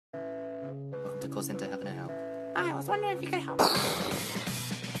The call center, how can I help? I was wondering if you could help.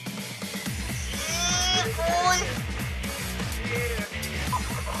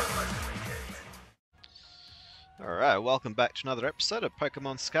 Alright, welcome back to another episode of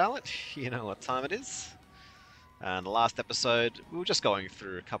Pokemon Scarlet. You know what time it is. And the last episode, we were just going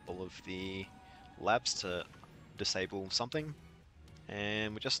through a couple of the labs to disable something.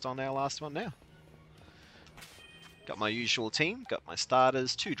 And we're just on our last one now. Got my usual team, got my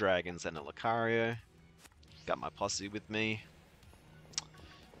starters, 2 dragons and a Lucario. Got my posse with me.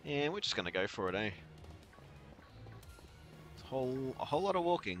 And we're just gonna go for it, eh? A whole lot of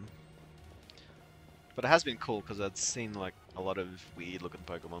walking. But it has been cool because I'd seen like a lot of weird looking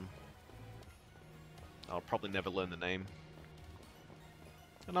Pokemon. I'll probably never learn the name.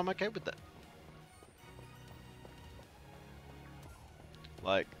 And I'm okay with that.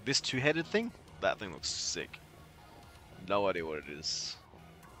 Like this 2-headed thing, that thing looks sick. No idea what it is.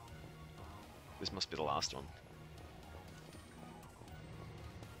 This must be the last one.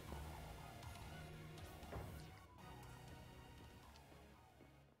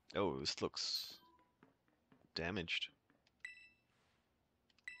 Oh, this looks damaged.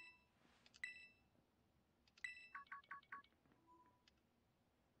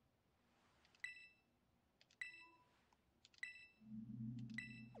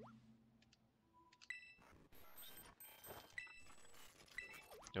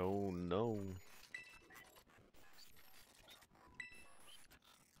 Oh no.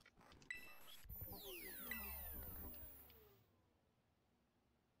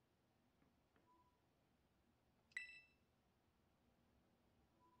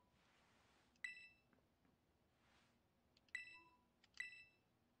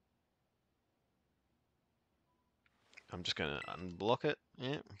 I'm just gonna unblock it.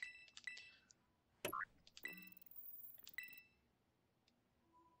 Yeah.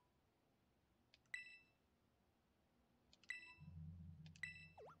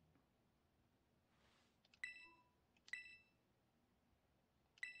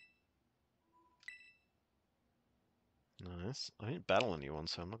 Nice. I didn't battle anyone,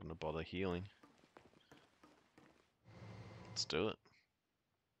 so I'm not gonna bother healing. Let's do it.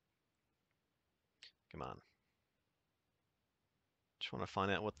 Come on. Just want to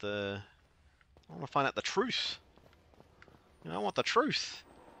find out what the... I want to find out the truth. You know, I want the truth.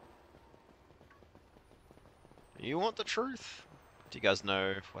 You want the truth? Do you guys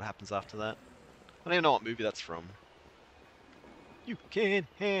know what happens after that? I don't even know what movie that's from. You can't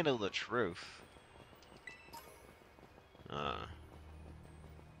handle the truth.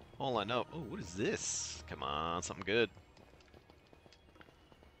 All I know... Oh, what is this? Come on, something good.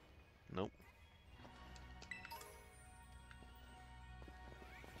 Nope.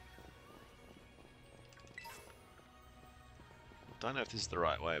 Don't know if this is the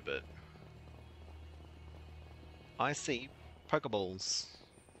right way, but... I see Pokeballs.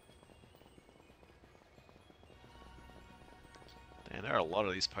 Man, there are a lot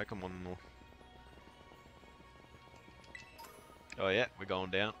of these Pokemon. Oh yeah, we're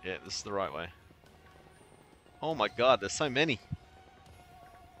going down. Yeah, this is the right way. Oh my god, there's so many.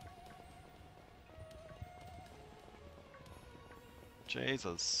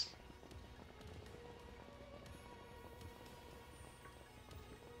 Jesus.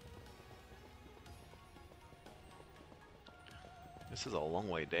 This is a long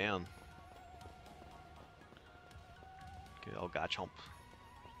way down. Good old Garchomp.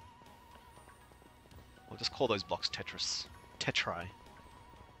 I'll just call those blocks Tetris. Tetrai.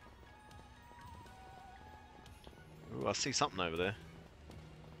 Ooh, I see something over there.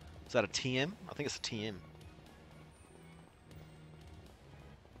 Is that a TM? I think it's a TM.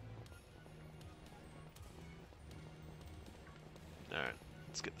 Alright,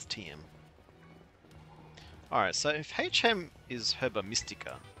 let's get this TM. Alright, so if HM is Herba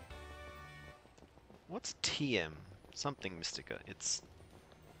Mystica, what's TM? Something Mystica. It's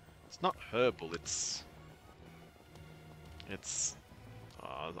not herbal, it's...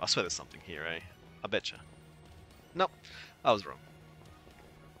 Oh, I swear there's something here, eh? I betcha. Nope, I was wrong.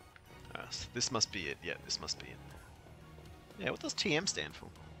 So this must be it. Yeah, this must be it. Yeah, what does TM stand for?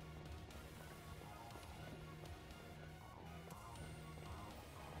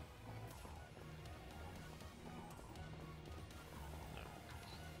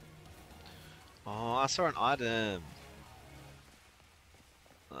 Oh, I saw an item.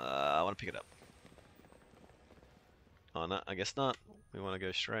 I want to pick it up. Oh no, I guess not. We want to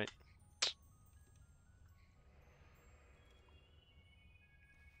go straight.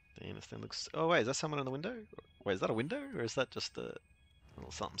 Damn, this thing looks... Oh wait, is that someone in the window? Wait, is that a window? Or is that just a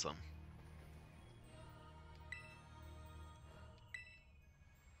little something something?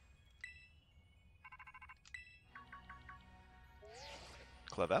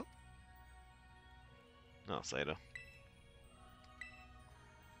 Clavel? No, Seda.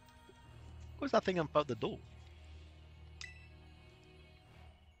 What's that thing above the door?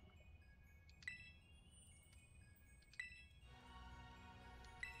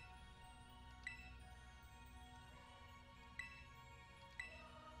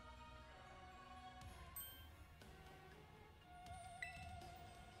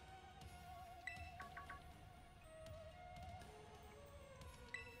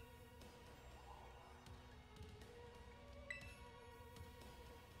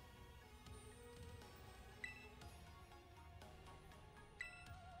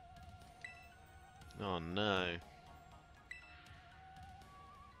 Oh no.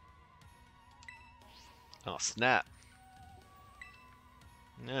 Oh snap.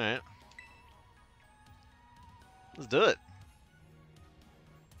 Alright. Let's do it.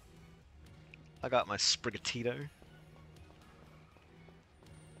 I got my Sprigatito.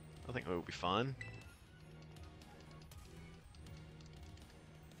 I think we'll be fine.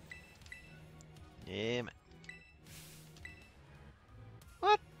 Yeah, man.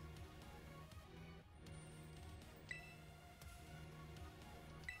 What?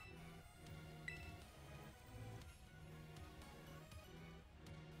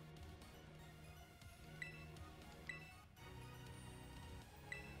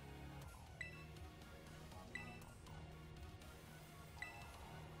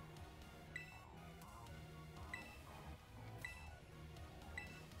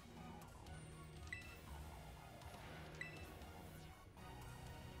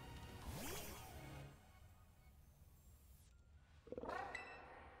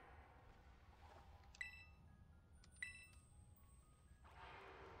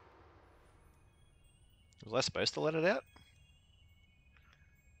 Was I supposed to let it out?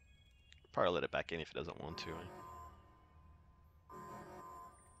 Probably let it back in if it doesn't want to.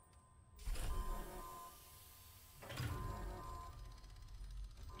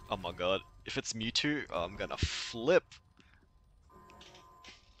 Oh my god. If it's Mewtwo, I'm gonna flip.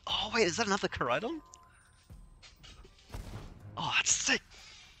 Oh wait, is that another Koraidon? Oh, that's sick!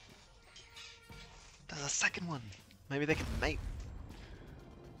 There's a second one. Maybe they can mate.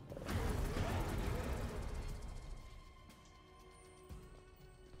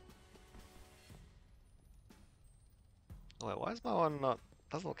 Oh wait, why is my one not...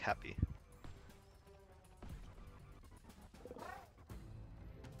 doesn't look happy.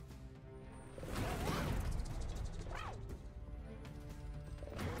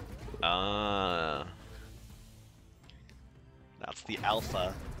 Ah. That's the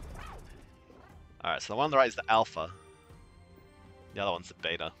alpha. Alright, so the one on the right is the alpha. The other one's the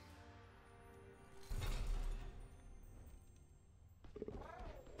beta.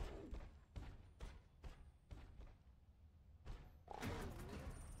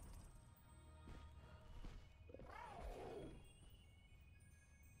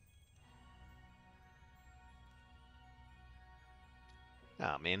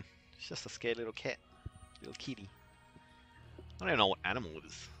 Ah man, it's just a scared little cat. Little kitty. I don't even know what animal it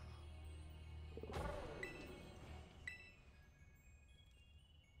is.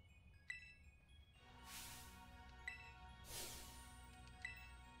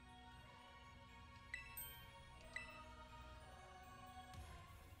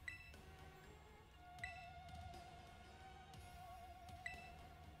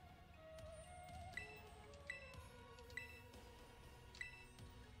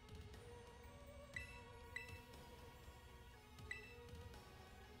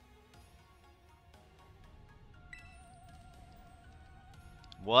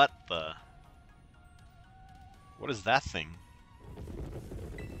 What the? What is that thing?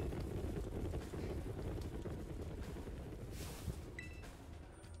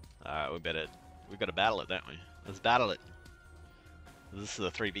 Alright, we gotta battle it, don't we? Let's battle it. This is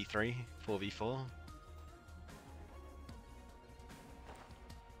a 3v3, 4v4.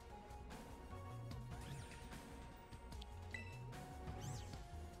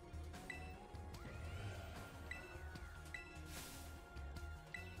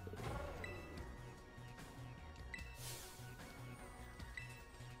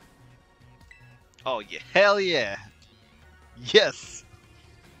 Oh yeah, hell yeah! Yes!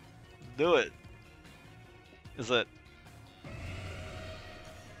 Do it! Is it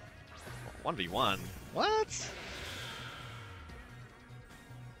 1v1? What?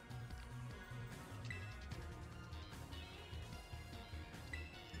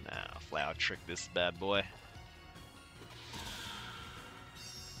 Nah, flower trick this bad boy.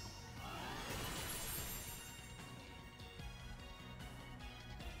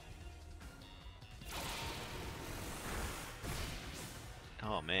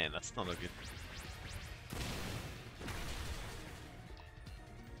 Oh man, that's not a good...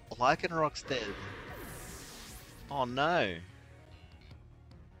 Lycanroc's dead. Oh no.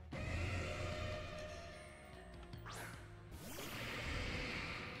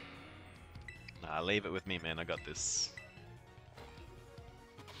 Nah, leave it with me, man. I got this.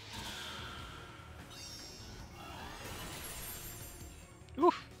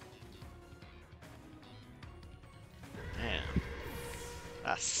 Oof. Damn.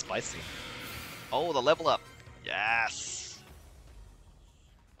 That's spicy. Oh, the level up. Yes.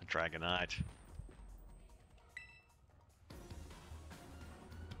 A Dragonite.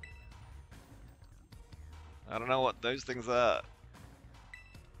 I don't know what those things are.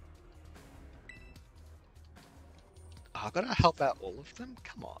 Oh, I gotta help out all of them?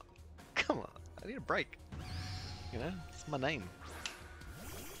 Come on. Come on. I need a break. You know, it's my name.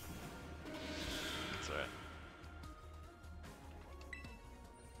 That's alright.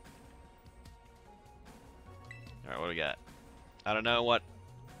 Alright, what do we got? I don't know what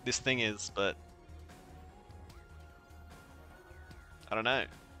this thing is, but... I don't know.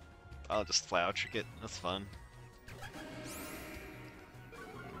 I'll just flower trick it. That's fun.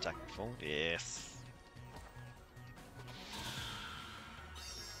 Attack full? Yes.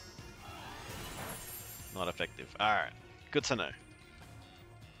 Not effective. Alright. Good to know.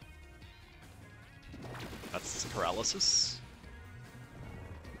 That's paralysis.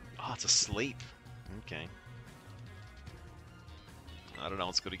 Oh, it's asleep. Okay. I don't know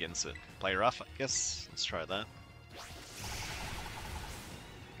what's good against it. Play rough, I guess. Let's try that.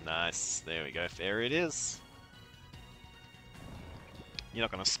 Nice. There we go. There it is. You're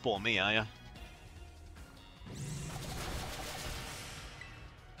not gonna spawn me, are you?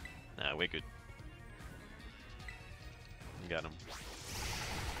 Nah, we're good. Got him.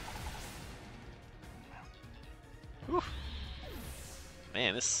 Whew.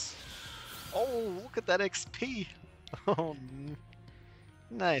 Man, this... Oh, look at that XP! Oh,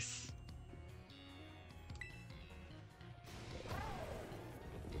 nice.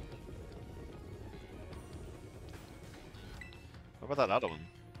 What about that other one?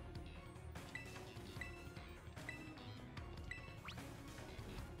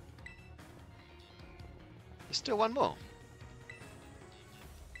 There's still one more.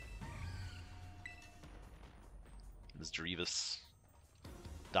 There's Drevis.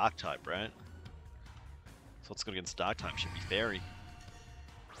 Dark type, right? So what's good against Dark type should be Fairy.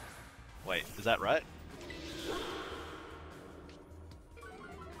 Wait, is that right?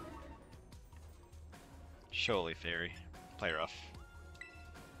 Surely Fairy. Play rough.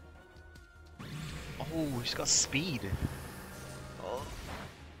 Oh, he's got speed. Oh,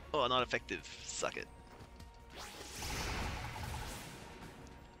 oh, not effective. Suck it.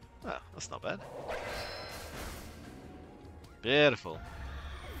 Oh, that's not bad. Beautiful.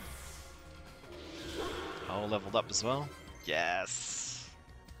 Oh, leveled up as well. Yes.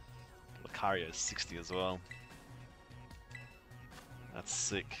 Lucario's 60 as well. That's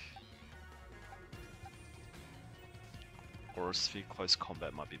sick. Aura Sphere close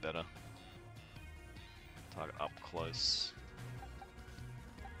combat might be better. Target up close.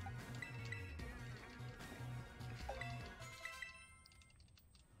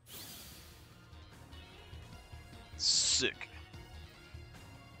 Sick.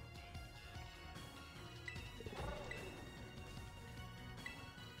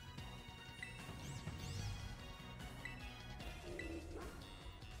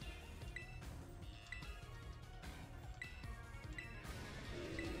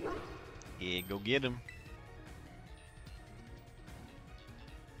 Yeah, go get him.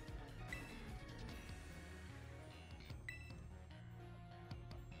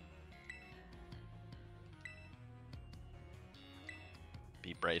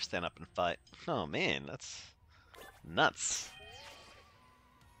 Be brave, stand up and fight. Oh man, that's nuts.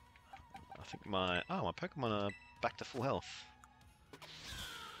 I think my Pokemon are back to full health.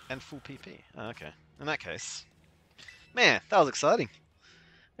 And full PP. Oh, okay. In that case. Man, that was exciting.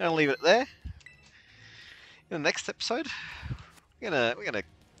 I'm gonna leave it there. In the next episode, we're gonna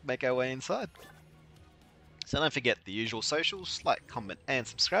make our way inside. So don't forget the usual socials, like, comment, and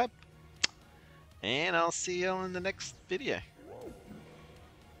subscribe. And I'll see you all in the next video.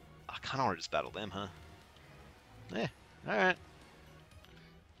 I kinda wanna just battle them, huh? Yeah, alright.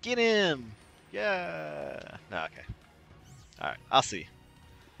 Get him! Yeah! No, okay. Alright, I'll see you.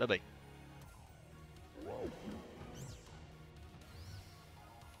 Bye bye.